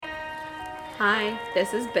Hi,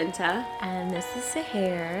 this is Binta, And this is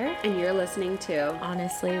Sahar. and you're listening to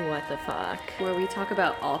Honestly, what the fuck? where we talk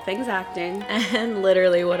about all things acting. And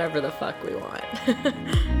literally whatever the fuck we want.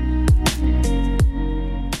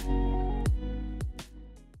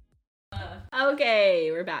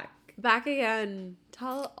 Okay, we're back. Back again.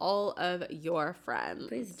 Tell all of your friends.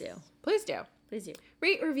 Please do. Please do. Please do.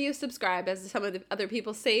 Rate, review, subscribe, as some of the other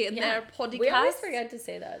people say in their podcast. We always forget to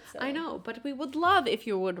say that. So. I know, but we would love if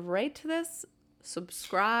you would rate this,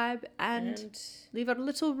 subscribe, and leave a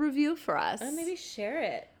little review for us. Maybe share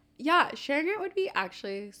it. Yeah, sharing it would be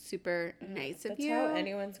actually super nice of That's you. how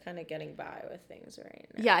anyone's kind of getting by with things right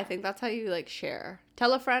now. Yeah, I think that's how you share.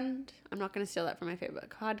 Tell a friend. I'm not going to steal that from my favorite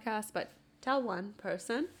podcast, but tell one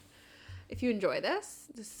person if you enjoy this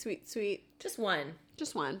sweet. Just one.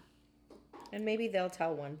 Just one. And maybe they'll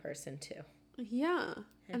tell one person too. Yeah.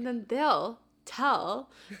 And then they'll tell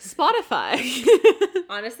Spotify.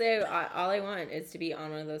 Honestly, all I want is to be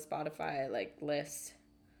on one of those Spotify lists.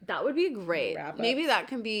 That would be great. Wrap-ups. Maybe that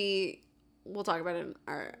can be, we'll talk about it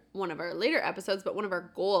in one of our later episodes, but one of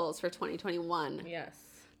our goals for 2021. Yes.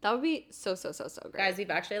 That would be so great. Guys,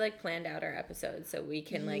 we've actually planned out our episodes so we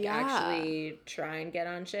can actually try and get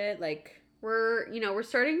on shit. We're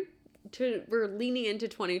leaning into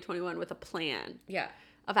 2021 with a plan. Yeah.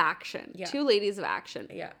 Of action. Yeah. Two ladies of action.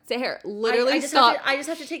 Yeah. Sahar, literally I just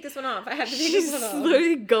have to take this one off. I have to take this one off. She's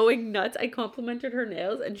literally going nuts. I complimented her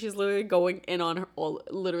nails and she's literally going in on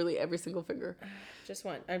literally every single finger. Just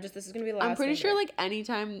one. This is going to be the last I'm pretty finger. sure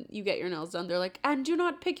anytime you get your nails done, they're like, and do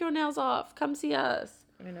not pick your nails off. Come see us.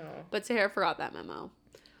 I know. But Sahar forgot that memo.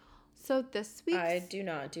 So this week. I do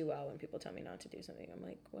not do well when people tell me not to do something. I'm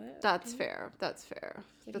like, what? That's fair. That's fair.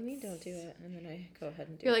 What do you mean don't do it? And then I go ahead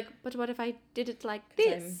and do it. You're like, but what if I did it like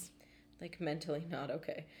this? I'm mentally not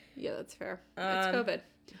okay. Yeah, that's fair. It's COVID.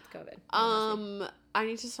 It's COVID. I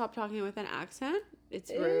need to stop talking with an accent. It's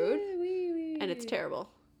rude. And it's terrible.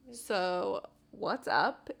 So, what's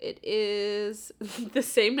up? It is the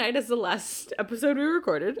same night as the last episode we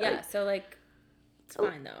recorded. Yeah, so it's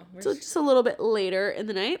fine though. So just a little bit later in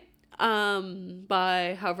the night.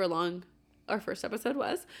 By however long our first episode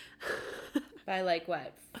was. By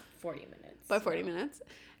 40 minutes. By 40 minutes.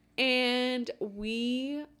 And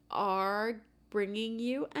we are bringing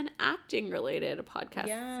you an acting related podcast.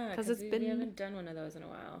 Yeah, because we haven't done one of those in a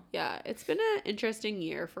while. Yeah, it's been an interesting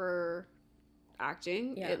year for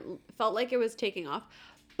acting. Yeah. It felt like it was taking off.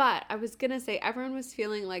 But I was going to say everyone was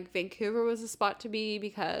feeling like Vancouver was a spot to be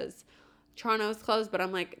because Toronto's closed, but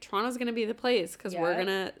I'm like, Toronto's going to be the place because we're going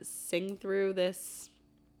to sing through this.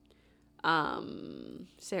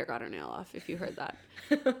 Sarah got her nail off, if you heard that.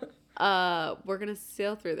 We're going to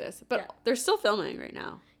sail through this. But they're still filming right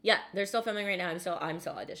now. Yeah, they're still filming right now. I'm still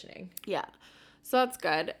auditioning. Yeah. So that's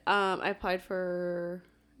good. I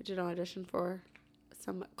did an audition for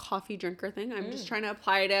some coffee drinker thing. I'm just trying to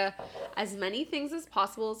apply to as many things as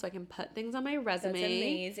possible so I can put things on my resume.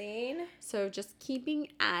 That's amazing. So just keeping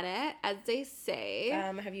at it, as they say.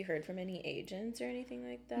 Have you heard from any agents or anything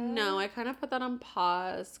like that? No, I kind of put that on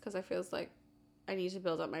pause because I feels like I need to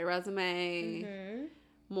build up my resume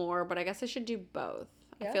more, but I guess I should do both.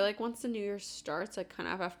 Yeah. I feel like once the new year starts, kind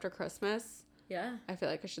of after Christmas, I feel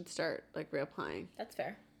like I should start reapplying. That's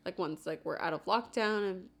fair. Once we're out of lockdown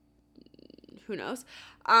and who knows,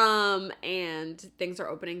 and things are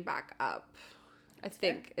opening back up, I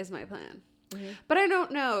think is my plan. But I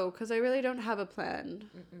don't know because I really don't have a plan.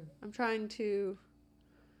 I'm trying to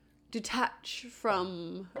detach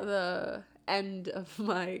from the end of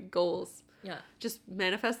my goals. Yeah, just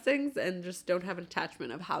manifest things and just don't have an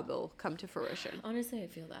attachment of how they'll come to fruition. Honestly, I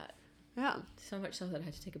feel that. Yeah. So much so that I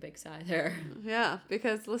had to take a big sigh there. Yeah,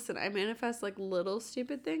 because listen, I manifest little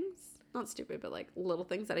stupid things. Not stupid, but little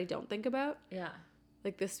things that I don't think about. Yeah.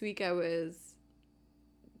 This week I was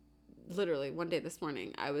literally one day this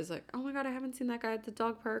morning, I was like, oh my God, I haven't seen that guy at the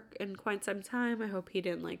dog park in quite some time. I hope he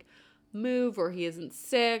didn't move or he isn't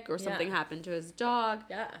sick or something happened to his dog.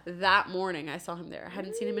 Yeah. That morning I saw him there. I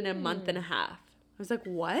hadn't seen him in a month and a half. I was like,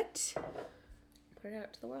 what? Put it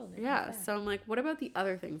out to the world. Yeah. So I'm like, what about the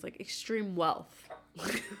other things extreme wealth?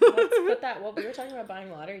 Let's put that. Well, we were talking about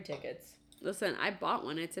buying lottery tickets. Listen, I bought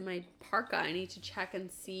one. It's in my parka. I need to check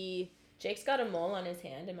and see. Jake's got a mole on his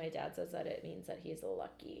hand, and my dad says that it means that he's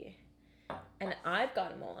lucky. And I've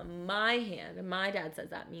got a mole on my hand, and my dad says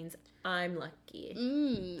that means I'm lucky.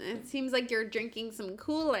 It seems like you're drinking some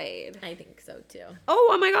Kool-Aid. I think so, too.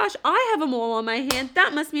 Oh my gosh, I have a mole on my hand.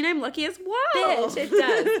 That must mean I'm lucky as well. Bitch, it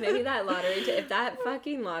does. Maybe that if that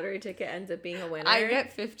fucking lottery ticket ends up being a winner. I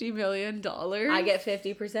get $50 million. I get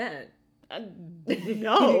 50%.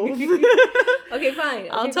 No. Okay, fine.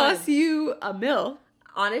 I'll toss you $1 million.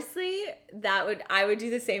 Honestly, I would do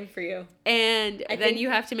the same for you. And then you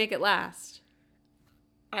have to make it last.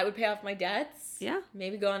 I would pay off my debts. Yeah.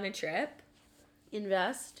 Maybe go on a trip.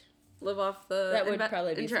 Invest. Live off the That would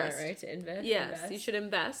probably be interest. smart, right? To invest. Yes, invest. You should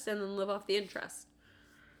invest and then live off the interest.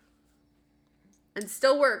 And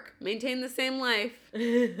still work. Maintain the same life.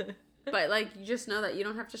 But, like, you just know that you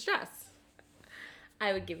don't have to stress.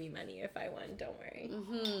 I would give you money if I won. Don't worry.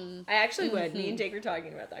 Mm-hmm. I actually would. Me and Jake were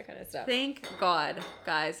talking about that kind of stuff. Thank God,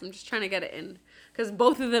 guys. I'm just trying to get it in. Because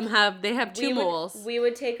both of them have two moles. We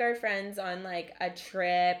would take our friends on, like, a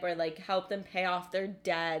trip or, like, help them pay off their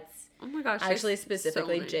debts. Oh, my gosh. Actually,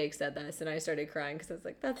 specifically, Jake said this, and I started crying because I was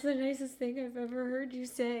like, that's the nicest thing I've ever heard you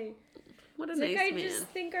say. What a nice man. I just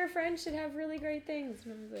think our friends should have really great things.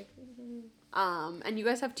 And I was like, and you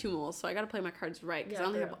guys have 2 moles, so I gotta play my cards right because I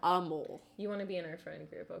only have a mole. You want to be in our friend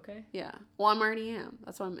group, okay? Yeah. Well, I already am.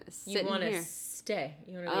 That's why I'm sitting here. You want to stay.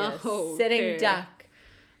 You want to be a sitting duck.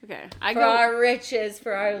 Okay. For our riches,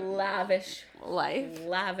 for our lavish life.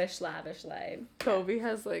 Lavish life. Kobe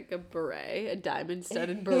has like a beret, a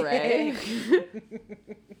diamond-studded beret.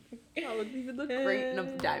 That would even look great in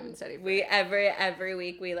a diamond-studded beret. Every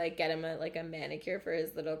week we like get him a manicure for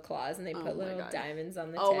his little claws, and they put little diamonds on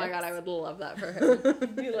the tips. Oh my God, I would love that for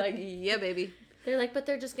him. Be like, yeah, baby. They're like, but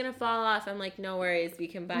they're just gonna fall off. I'm like, no worries, we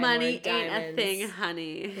can buy money more diamonds. Ain't a thing,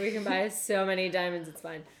 honey. We can buy so many diamonds, it's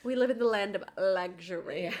fine. We live in the land of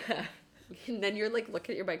luxury. Yeah. And then you're like,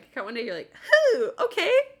 looking at your bank account one day, you're like, oh,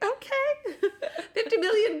 okay. 50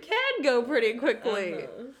 million can go pretty quickly.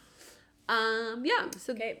 Yeah.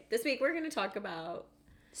 So okay, this week we're gonna talk about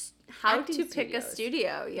how to pick a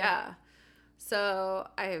studio. Yeah. So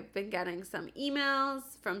I've been getting some emails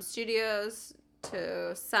from studios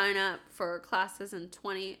to sign up for classes in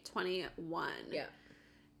 2021. Yeah.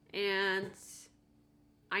 And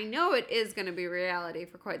I know it is going to be reality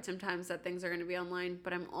for quite some time that things are going to be online,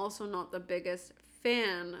 but I'm also not the biggest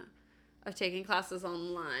fan of taking classes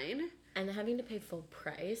online. And having to pay full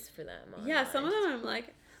price for them. Online. Yeah, some of them I'm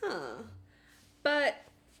like, huh. But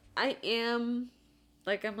I am,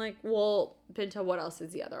 like, I'm like, well, Pinto, what else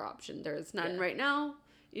is the other option? There's none right now.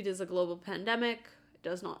 It is a global pandemic. It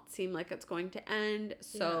does not seem like it's going to end.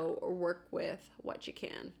 So work with what you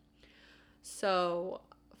can. So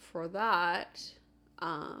for that,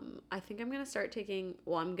 I think I'm going to start taking,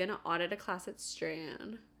 I'm going to audit a class at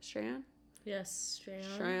Strand. Yes,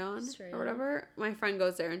 Strand or whatever. My friend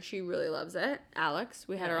goes there and she really loves it. Alex,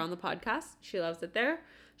 we had her on the podcast. She loves it there.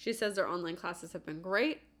 She says their online classes have been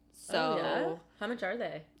great. So how much are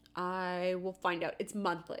they? I will find out. It's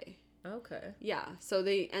monthly. Okay. Yeah. So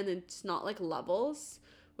and it's not like levels,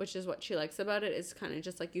 which is what she likes about it. It's kind of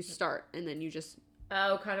just like you start and then you just.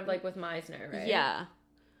 Oh, kind of like with Meisner, right? Yeah.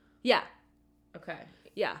 Yeah. Okay.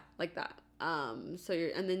 Yeah, like that. So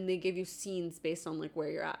and then they give you scenes based on like where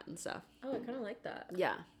you're at and stuff. Oh, I kind of like that.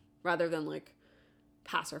 Yeah. Rather than like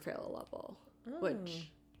pass or fail a level, which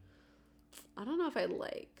I don't know if I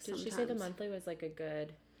like. Did she say the monthly was like a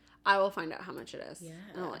good? I will find out how much it is. Yeah.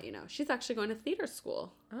 And I'll let you know. She's actually going to theater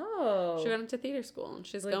school. Oh. She got into theater school and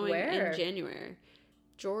she's like going where? in January.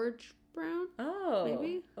 George Brown? Oh.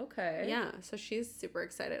 Maybe? Okay. Yeah. So she's super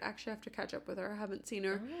excited. Actually, I have to catch up with her. I haven't seen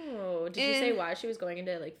her. Oh. Did she say why she was going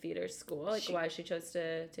into like theater school? Like why she chose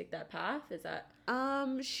to take that path? Is that?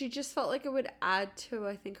 She just felt like it would add to,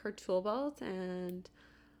 I think, her tool belt, and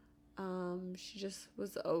she just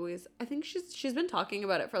was always. I think she's been talking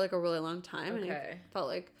about it for like a really long time, and I felt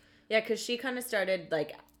like. Yeah, because she kind of started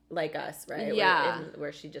like us, right? Yeah.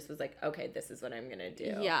 Where she just was like, okay, this is what I'm going to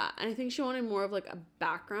do. Yeah, and I think she wanted more of like a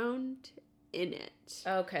background in it.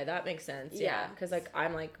 Okay, that makes sense. Yeah, because like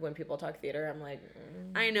I'm like when people talk theater, I'm like.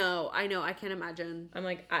 I know. I can't imagine. I'm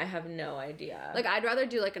like, I have no idea. Like I'd rather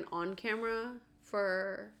do like an on camera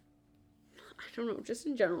for. I don't know, just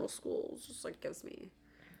in general schools, just like gives me,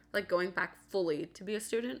 like going back fully to be a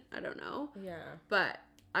student. I don't know. Yeah. But.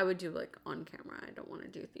 I would do like on camera. I don't want to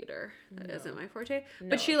do theater. That isn't my forte.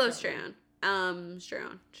 But she loves Strand.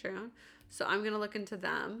 Strand. So I'm gonna look into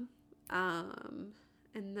them. And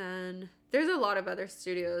then there's a lot of other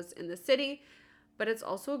studios in the city, but it's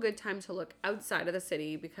also a good time to look outside of the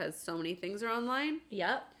city because so many things are online.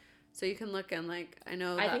 Yep. So you can look in like I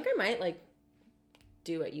think I might like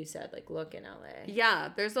do what you said, like look in LA. Yeah,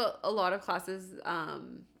 there's a lot of classes.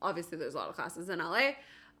 Obviously there's a lot of classes in LA.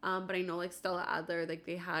 But I know like Stella Adler, like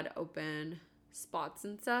they had open spots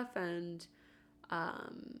and stuff, and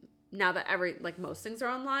now that most things are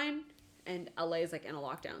online, and LA is like in a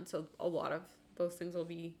lockdown, so a lot of those things will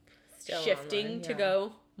be still shifting online, to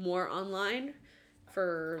go more online.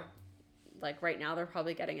 For like right now, they're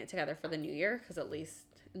probably getting it together for the new year because at least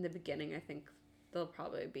in the beginning, I think they'll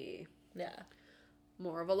probably be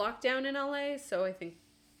more of a lockdown in LA. So I think,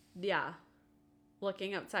 yeah,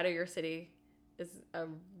 looking outside of your city is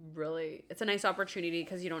it's a nice opportunity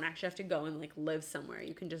because you don't actually have to go and like live somewhere.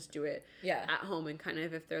 You can just do it at home, and kind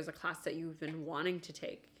of if there's a class that you've been wanting to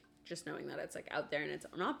take, just knowing that it's like out there and it's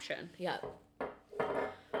an option. Yeah.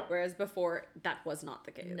 Whereas before that was not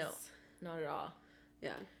the case. No, not at all.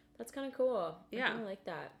 Yeah. That's kind of cool. Yeah. I kind of like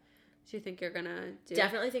that. Do you think you're gonna do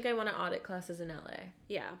Definitely think I want to audit classes in LA.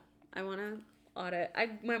 Yeah. I want to audit.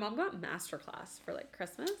 My mom got master class for like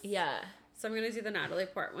Christmas. Yeah. So I'm gonna do the Natalie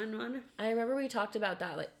Portman one. I remember we talked about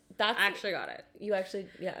that. Like I actually got it. You actually,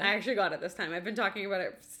 yeah. I actually got it this time. I've been talking about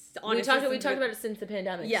it. We talked about it since the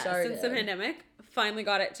pandemic started. Since the pandemic. Finally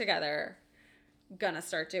got it together. Gonna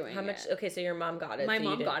start doing How much? it. Okay, so your mom got it. My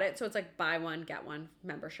mom got it, so it's like buy one get one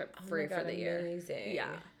membership free for the year. Amazing. Yeah.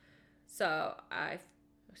 So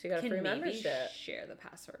you got a free membership. Share the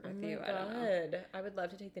password with you. I don't know. I would love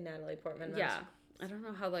to take the Natalie Portman. Yeah. I don't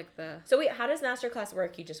know how like the. So wait, how does masterclass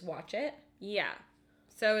work? You just watch it? Yeah.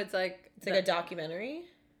 So it's like a documentary.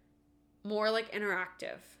 More like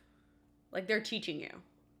interactive. Like they're teaching you.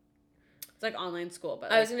 It's like online school,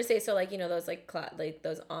 but I was gonna say, so like, you know, those like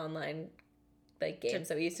those online like games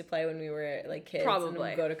that we used to play when we were like kids. Probably. And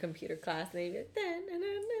we'd go to computer class and they'd be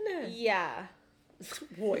like, yeah.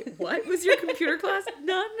 Wait, what was your computer class?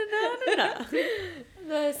 No.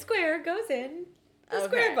 The square goes in the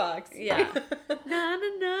square box. Yeah. No.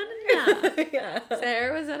 Yeah.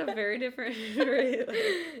 Sarah was at a very different we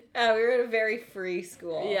were at a very free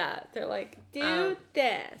school. Yeah. They're like, do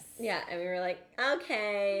this. Yeah, and we were like,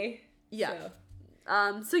 okay. Yeah.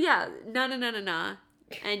 So yeah, no.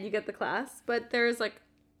 And you get the class. But there's like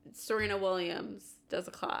Serena Williams does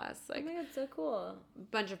a class. Like, oh my god, so cool. A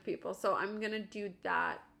bunch of people. So I'm gonna do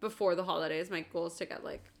that before the holidays. My goal is to get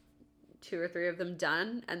like 2 or 3 of them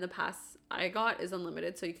done, and the pass I got is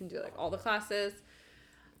unlimited, so you can do like all the classes.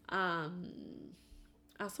 I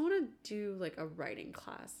also want to do like a writing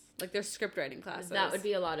class. Like there's script writing classes. That would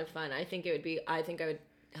be a lot of fun. I think I would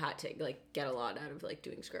have to like get a lot out of like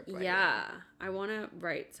doing script writing. Yeah, I want to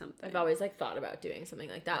write something. I've always like thought about doing something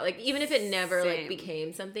like that. Like even if it never like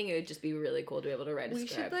became something, it would just be really cool to be able to write a script.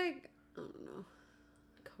 We should like, I don't know,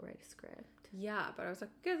 co-write a script. Yeah, but I was like,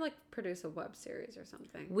 we could like produce a web series or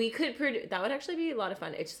something. We could produce. That would actually be a lot of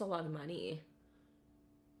fun. It's just a lot of money.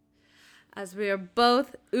 As we are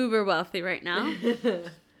both uber wealthy right now.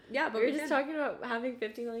 Yeah, but we were just talking about having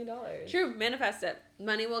 $50 million. True, manifest it.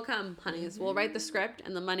 Money will come, honeys. Mm-hmm. We'll write the script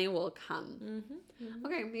and the money will come. Mm-hmm. Mm-hmm.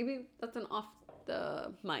 Okay, maybe that's an off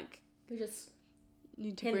the mic. We just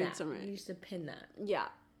need to brainstorm it. You used to pin that. Yeah.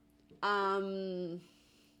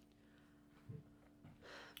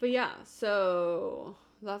 But yeah, so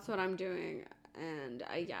that's what I'm doing, and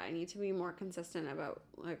I need to be more consistent about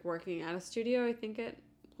like working at a studio. I think it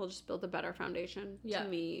will just build a better foundation to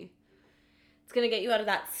me. It's gonna get you out of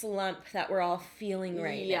that slump that we're all feeling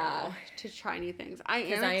right now. Yeah, to try new things.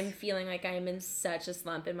 Because I am feeling like I am in such a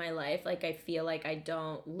slump in my life. Like I feel like I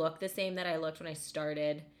don't look the same that I looked when I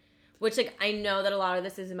started. Which like I know that a lot of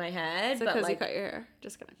this is in my head, but because like you cut your hair.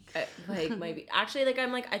 Just kidding. Like maybe actually like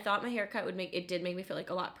I'm like I thought my haircut did make me feel like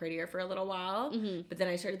a lot prettier for a little while, but then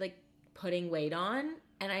I started like putting weight on,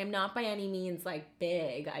 and I am not by any means like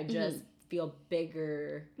big. I just feel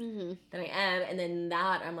bigger than I am, and then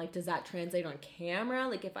that I'm like, does that translate on camera?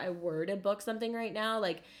 Like if I were to book something right now,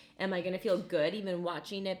 like am I gonna feel good even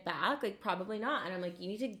watching it back? Like probably not. And I'm like, you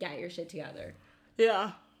need to get your shit together.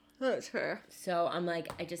 Yeah, that's fair. So I'm like,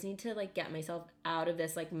 I just need to like get myself out of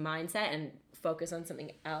this like mindset and focus on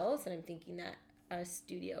something else, and I'm thinking that a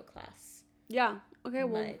studio class Okay,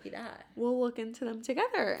 might be that. We'll look into them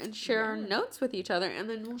together and share our notes with each other, and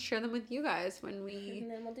then we'll share them with you guys when we...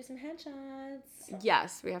 And then we'll do some headshots.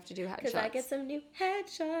 Yes, we have to do headshots. Because I get some new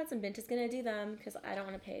headshots, and Bint is going to do them, because I don't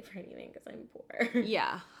want to pay for anything, because I'm poor.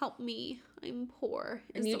 Yeah, help me. I'm poor.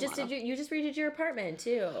 And you just redid your apartment,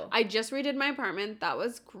 too. I just redid my apartment. That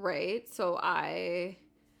was great. So I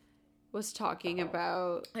was talking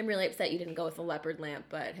about... I'm really upset you didn't go with the leopard lamp,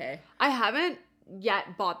 but hey. I haven't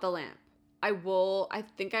yet bought the lamp. I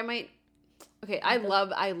think I might. Okay, I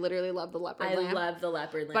literally love the leopard lamp. I love the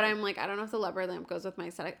leopard lamp. But I'm like, I don't know if the leopard lamp goes with my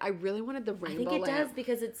aesthetic. I really wanted the rainbow lamp. I think it does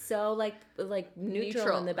because it's so like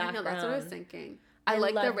neutral in the background. I know, that's what I was thinking. I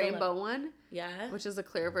like the rainbow one. Yeah. Which is a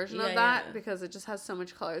clear version of that because it just has so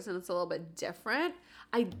much colors and it's a little bit different.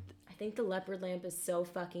 I think the leopard lamp is so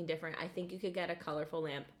fucking different. I think you could get a colorful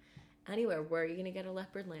lamp anywhere. Where are you gonna get a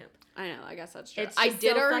leopard lamp? I know, I guess that's true. I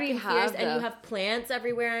did already have and you have plants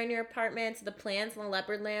everywhere in your apartment. So the plants and the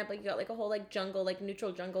leopard lamp, like you got like a whole like jungle, like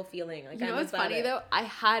neutral jungle feeling. Like, you know what's funny though? I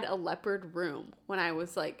had a leopard room when I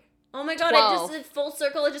was like Oh my God, 12. it's full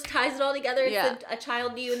circle. It just ties it all together. It's Yeah. a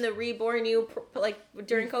child you and the reborn you, like,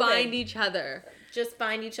 during COVID. Find each other. Just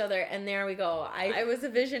find each other, and there we go. I was a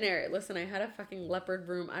visionary. Listen, I had a fucking leopard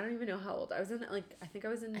room. I don't even know how old. I was in, like, I think I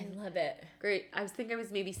was in... I love it. Great. I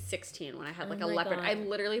was maybe 16 when I had, like, Oh a my leopard. God. I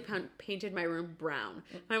literally painted my room brown.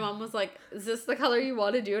 My mom was like, is this the color you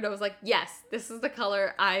want to do? And I was like, yes, this is the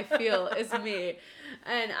color I feel is me.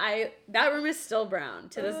 And that room is still brown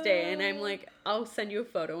to this day. And I'm like, I'll send you a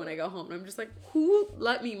photo when I go home. And I'm just like, who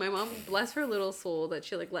let me? My mom, bless her little soul, that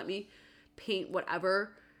she, like, let me paint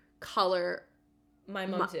whatever color My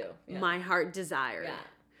mom too. Yeah. my heart desired. Yeah.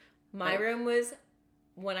 My room was,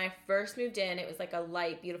 when I first moved in, it was like a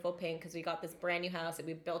light, beautiful pink because we got this brand new house and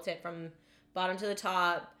we built it from bottom to the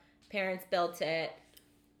top. Parents built it.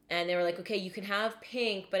 And they were like, okay, you can have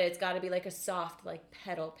pink, but it's got to be like a soft, like,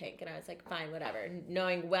 petal pink. And I was like, fine, whatever.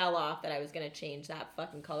 Knowing well off that I was going to change that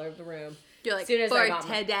fucking color of the room. You're like, as soon as for I got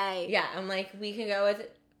today. Yeah, I'm like, we can go with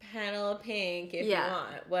petal pink if you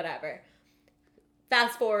want, whatever.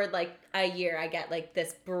 Fast forward, like, a year, I get, like,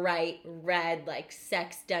 this bright red, like,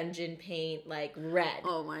 sex dungeon paint, like, red.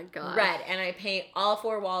 Oh, my God. Red. And I paint all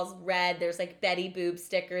 4 walls red. There's, like, Betty Boop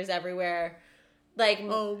stickers everywhere. Like,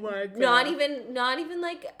 oh, my God. Not even,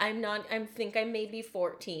 like, I think I'm maybe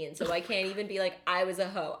 14, so I can't even be like, I was a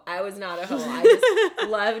hoe. I was not a hoe. I just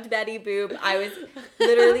loved Betty Boop. I was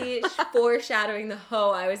literally foreshadowing the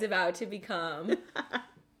hoe I was about to become.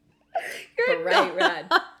 Bright red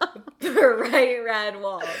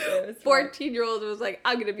wall. 14-year-old was like,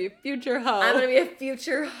 I'm gonna be a future hoe. I'm gonna be a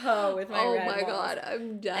future hoe with my red walls. Oh my God,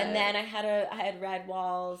 I'm dead. And then I had red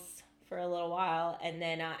walls for a little while, and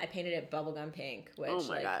then I painted it bubblegum pink, which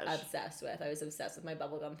obsessed with. I was obsessed with my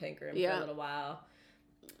bubblegum pink room for a little while.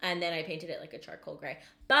 And then I painted it like a charcoal gray.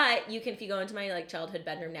 But you can, if you go into my like childhood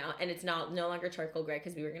bedroom now, and it's no longer charcoal gray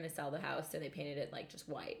because we were gonna sell the house, and they painted it like just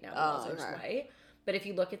white. Now the walls are just white. But if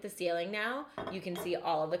you look at the ceiling now, you can see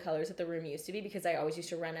all of the colors that the room used to be because I always used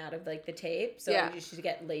to run out of like the tape. So I used to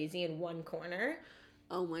get lazy in one corner.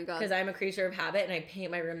 Oh my God. Because I'm a creature of habit and I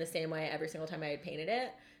paint my room the same way every single time I had painted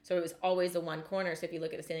it. So it was always the one corner. So if you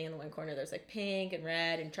look at the ceiling in the one corner, there's like pink and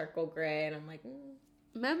red and charcoal gray. And I'm like,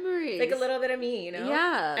 memories. Like a little bit of me, you know?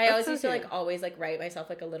 Yeah. I always used to like always like write myself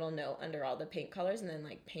like a little note under all the pink colors and then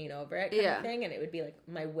like paint over it kind of thing. And it would be like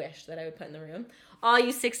my wish that I would put in the room. All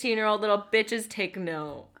you 16-year-old little bitches, take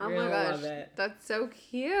note. Oh my gosh. Love it. That's so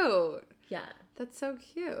cute. Yeah. That's so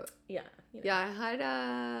cute. Yeah. You know. Yeah, I had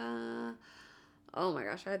oh my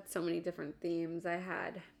gosh, I had so many different themes. I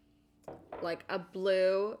had like a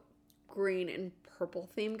blue, green, and purple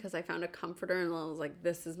theme because I found a comforter and I was like,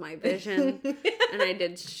 this is my vision. And I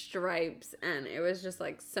did stripes and it was just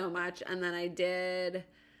like so much. And then I don't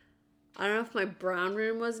know if my brown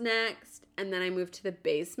room was next. And then I moved to the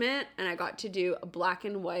basement and I got to do a black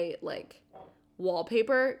and white like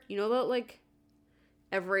wallpaper. You know that like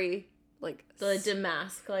every like the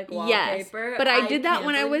damask like wallpaper. Yes, but I did that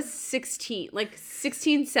when I was 16, like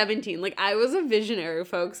 16, 17. Like I was a visionary,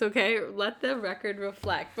 folks, okay? Let the record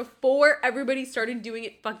reflect. Before everybody started doing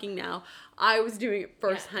it fucking now, I was doing it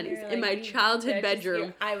first, honeys, like, in my childhood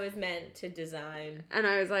bedroom. I was meant to design. And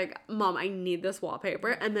I was like, Mom, I need this wallpaper.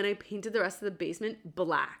 And then I painted the rest of the basement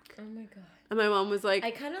black. Oh my God. And my mom was like,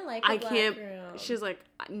 I kind of like black room. She was like,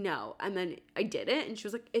 no. And then I did it. And she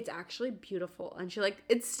was like, it's actually beautiful. And she like,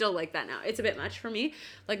 it's still like that now. It's a bit much for me.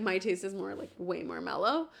 Like my taste is more like way more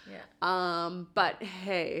mellow. Yeah. But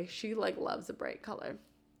hey, she like loves a bright color.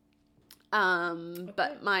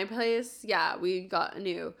 But my place, we got a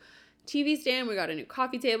new TV stand. We got a new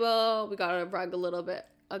coffee table. We got a rug a little bit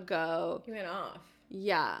ago. You went off.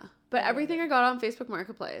 Yeah. But everything I got on Facebook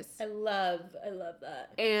Marketplace. I love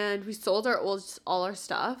that. And we sold all our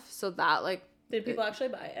stuff. So that like. Did people actually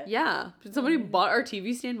buy it? Yeah. Somebody bought our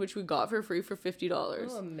TV stand, which we got for free for $50.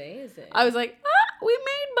 Oh, amazing. I was like, we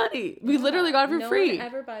made money. We literally got it for free. No one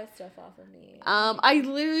ever buys stuff off of me. I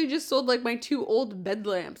literally just sold like my 2 old bed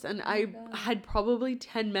lamps and I had probably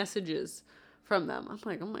 10 messages from them. I'm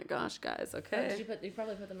like, oh my gosh, guys, okay. You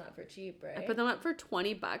probably put them up for cheap, right? I put them up for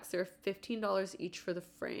 $20. They're $15 each for the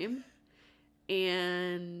frame.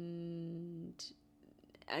 And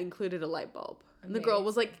I included a light bulb. And the girl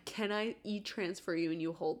was like, can I e-transfer you and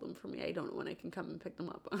you hold them for me? I don't know when I can come and pick them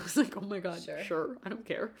up. I was like, oh my God, sure. I don't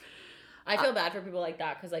care. I feel bad for people like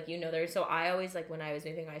that because, like, you know, so I always, like, when I was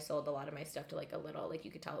moving, I sold a lot of my stuff to, like, a little, like,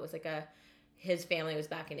 you could tell it was, like, his family was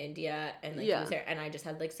back in India and, like, he was there, and I just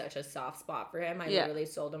had, like, such a soft spot for him. I literally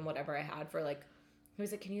sold him whatever I had for, like, he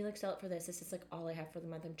was like, can you, like, sell it for this? This is, like, all I have for the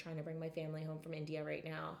month. I'm trying to bring my family home from India right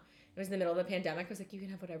now. It was in the middle of the pandemic. I was like, you can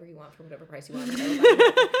have whatever you want for whatever price you want. Do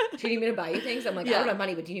you need me to buy you things? I'm like, I don't have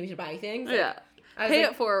money, but do you need me to buy you things? Like, Pay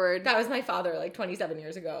it forward. That was my father like 27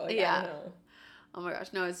 years ago. Like, yeah. I don't know. Oh my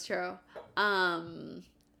gosh, no, it's true.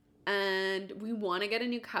 And we want to get a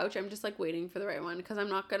new couch. I'm just like waiting for the right one because I'm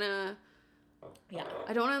not gonna. Yeah.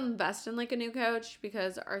 I don't want to invest in like a new couch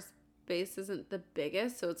because our space isn't the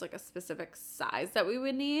biggest, so it's like a specific size that we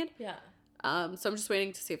would need. Yeah. So I'm just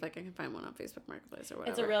waiting to see if like I can find one on Facebook Marketplace or whatever.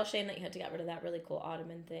 It's a real shame that you had to get rid of that really cool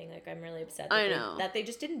ottoman thing. Like, I'm really upset that they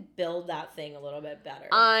just didn't build that thing a little bit better.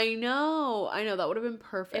 I know. That would have been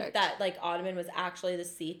perfect. If that like ottoman was actually the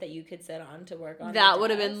seat that you could sit on to work on. That would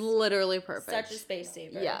have been literally perfect. Such a space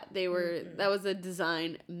saver. Yeah, they were. That was a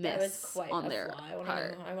design miss. That was quite on their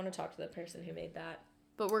part. I want to talk to the person who made that.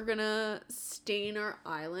 But we're gonna stain our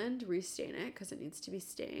island, restain it because it needs to be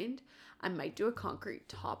stained. I might do a concrete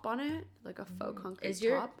top on it, like a faux concrete top. Is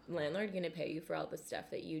your landlord gonna pay you for all the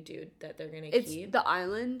stuff that you do that they're gonna keep? The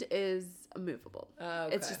island is movable. Oh,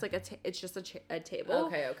 okay. It's just like a table.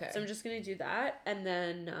 Okay. So I'm just gonna do that, and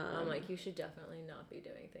then I'm like, you should definitely not be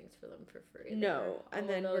doing things for them for free. No, and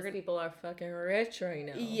then people are fucking rich right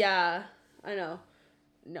now. Yeah, I know.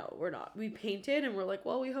 No, we're not. We painted, and we're like,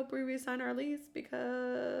 well, we hope we re-sign our lease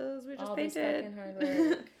because we just painted. This fucking hard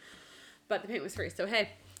work. But the paint was free, so hey.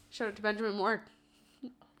 Shout out to Benjamin Ward.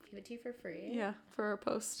 Give it to you for free. Yeah, for our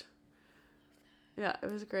post. Yeah,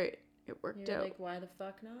 it was great. It worked out. Like, why the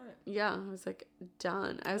fuck not? Yeah, I was like,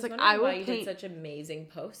 done. I was like, I will paint. You did such amazing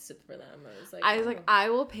posts for them. I was like, I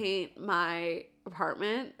will paint my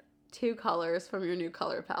apartment 2 colors from your new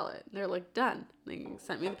color palette. And they're like, done. They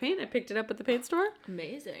sent me the paint. I picked it up at the paint store.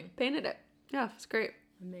 Amazing. Painted it. Yeah, it's great.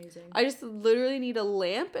 Amazing. I just literally need a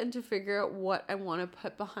lamp and to figure out what I want to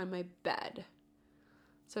put behind my bed.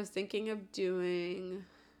 So I was thinking of doing...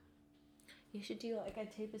 You should do like a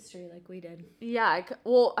tapestry like we did. Yeah, I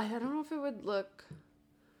don't know if it would look...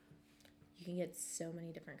 You can get so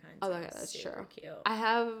many different kinds. Oh, yeah, that's true. Cute.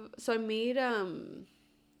 I made,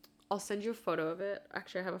 I'll send you a photo of it.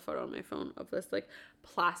 Actually, I have a photo on my phone of this like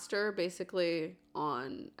plaster basically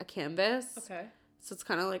on a canvas. Okay. So it's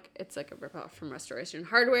kind of like, it's like a ripoff from Restoration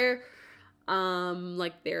Hardware.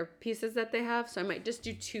 Like their pieces that they have. So I might just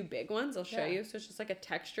do 2 big ones. I'll show you. So it's just like a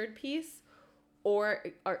textured piece, or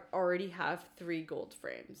already have 3 gold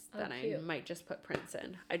frames that I might just put prints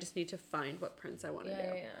in. I just need to find what prints I want to do.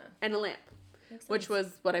 Yeah. And a lamp, which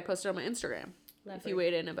was what I posted on my Instagram. Leopard. If you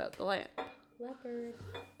weighed in about the lamp. Leopard.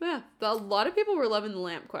 But yeah, a lot of people were loving the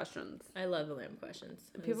lamp questions. I love the lamp questions.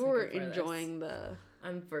 People were enjoying the.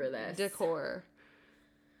 I'm for this decor.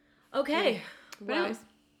 Okay. Yeah. But anyways.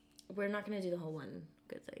 We're not going to do the whole one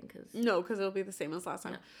good thing because it'll be the same as last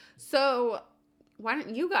time. No. So why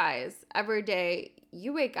don't you guys, every day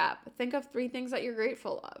you wake up, think of 3 things that you're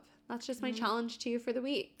grateful of. That's just my challenge to you for the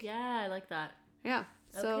week. Yeah, I like that. Yeah.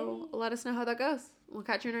 So let us know how that goes. We'll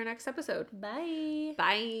catch you in our next episode. Bye.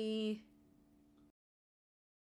 Bye.